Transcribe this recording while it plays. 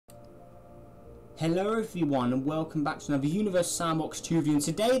Hello everyone and welcome back to another Universe Sandbox 2 review, and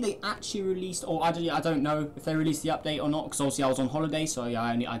today they actually released, or I don't know if they released the update or not, because obviously I was on holiday, so yeah,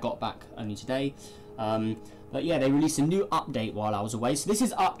 I got back only today. But yeah, they released a new update while I was away, so this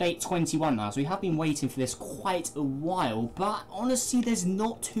is update 21 now, so we have been waiting for this quite a while, but honestly there's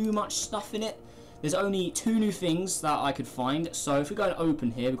not too much stuff in it. There's only 2 new things that I could find, so if we go and open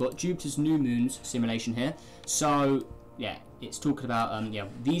here, we've got Jupiter's new moons simulation here, so yeah, it's talking about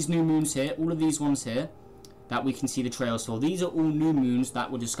these new moons here, all of these ones here that we can see the trails for. These are all new moons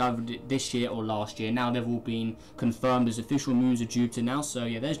that were discovered this year or last year. Now they've all been confirmed as official moons of Jupiter now. So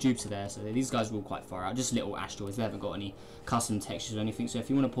yeah, there's Jupiter there. So these guys are all quite far out, just little asteroids. They haven't got any custom textures or anything. So if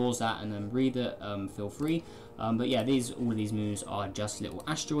you want to pause that and then read it, feel free. But yeah, all of these moons are just little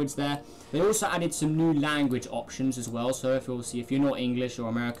asteroids there. They also added some new language options as well. So if you're not English or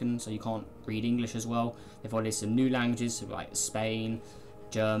American, so you can't read English as well, they've added some new languages like Spain,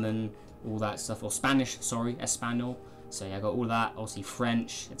 German, all that stuff, or Spanish, sorry, Espanol. So yeah, I got all that. Obviously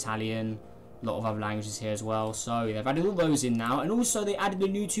French, Italian, a lot of other languages here as well. So yeah, they've added all those in now, and also they added a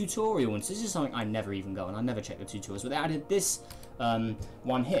new tutorial. And so this is something I never even go on. I never check the tutorials, but they added this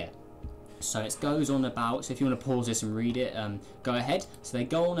one here. So it goes on about. So if you want to pause this and read it, go ahead. So they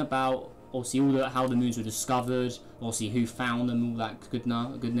go on about obviously how the moons were discovered, obviously who found them, all that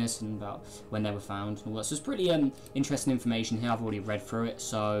goodness, and about when they were found and all that. So it's pretty interesting information here. I've already read through it.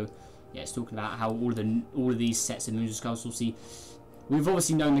 So yeah, it's talking about how all of these sets of moons were discovered. Obviously, we've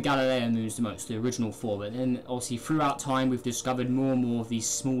obviously known the Galilean moons the most, the original 4, but then obviously throughout time we've discovered more and more of these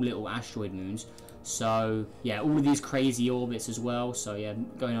small little asteroid moons. So yeah, all of these crazy orbits as well. So yeah,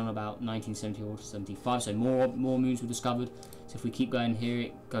 going on about 1970 or 75, so more moons were discovered. So if we keep going here,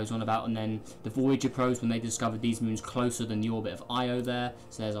 it goes on about, and then the Voyager probes, when they discovered these moons closer than the orbit of Io there.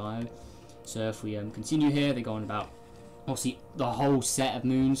 So there's Io. So if we continue here, they go on about obviously the whole set of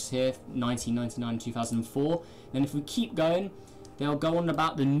moons here, 1999 and 2004. Then if we keep going, they'll go on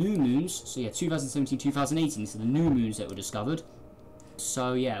about the new moons. So yeah, 2017, 2018, so the new moons that were discovered.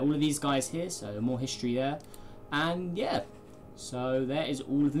 So yeah, all of these guys here, so more history there. And yeah, so there is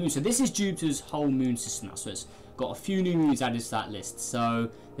all of the moons. So this is Jupiter's whole moon system now. So it's got a few new moons added to that list. So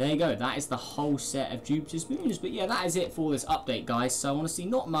there you go, that is the whole set of Jupiter's moons. But yeah, that is it for this update, guys. So honestly,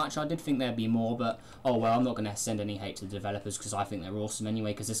 not much. I did think there'd be more, but oh well, I'm not going to send any hate to the developers because I think they're awesome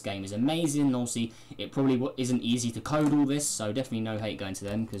anyway, because this game is amazing. And obviously, it probably isn't easy to code all this, so definitely no hate going to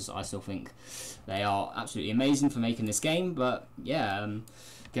them, because I still think they are absolutely amazing for making this game. But yeah,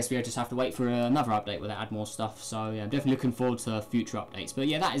 guess we just have to wait for another update where they add more stuff. So yeah, I'm definitely looking forward to future updates. But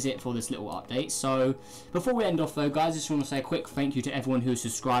yeah, that is it for this little update. So before we end off though, guys, I just want to say a quick thank you to everyone who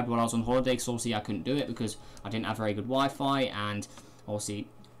subscribed while I was on holiday, because obviously I couldn't do it because I didn't have very good Wi-Fi, and obviously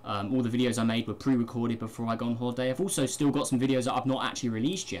all the videos I made were pre-recorded before I go on holiday. I've also still got some videos that I've not actually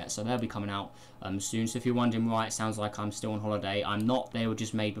released yet, so they'll be coming out soon. So if you're wondering why it sounds like I'm still on holiday, I'm not. They were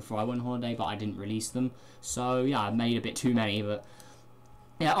just made before I went on holiday, but I didn't release them. So yeah, I made a bit too many, but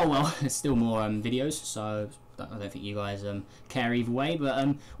yeah, oh well, there's still more videos, so I don't think you guys care either way.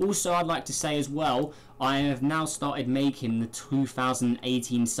 But also I'd like to say as well, I have now started making the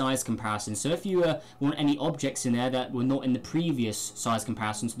 2018 size comparison. So if you want any objects in there that were not in the previous size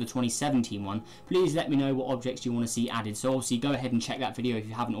comparison to the 2017 one, please let me know what objects you want to see added. So obviously go ahead and check that video if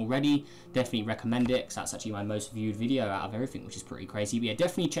you haven't already. Definitely recommend it, because that's actually my most viewed video out of everything, which is pretty crazy. But yeah,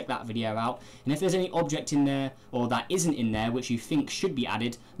 definitely check that video out. And if there's any object in there or that isn't in there which you think should be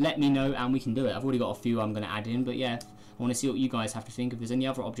added, let me know and we can do it. I've already got a few I'm going to add in, but yeah, I want to see what you guys have to think, if there's any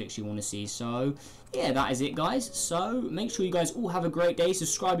other objects you want to see. So yeah, that is it, guys. So make sure you guys all have a great day.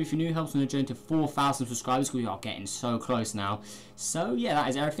 Subscribe if you're new, helps on the journey to 4,000 subscribers, because we are getting so close now. So yeah, that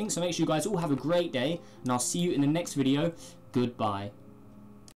is everything. So make sure you guys all have a great day, and I'll see you in the next video. Goodbye.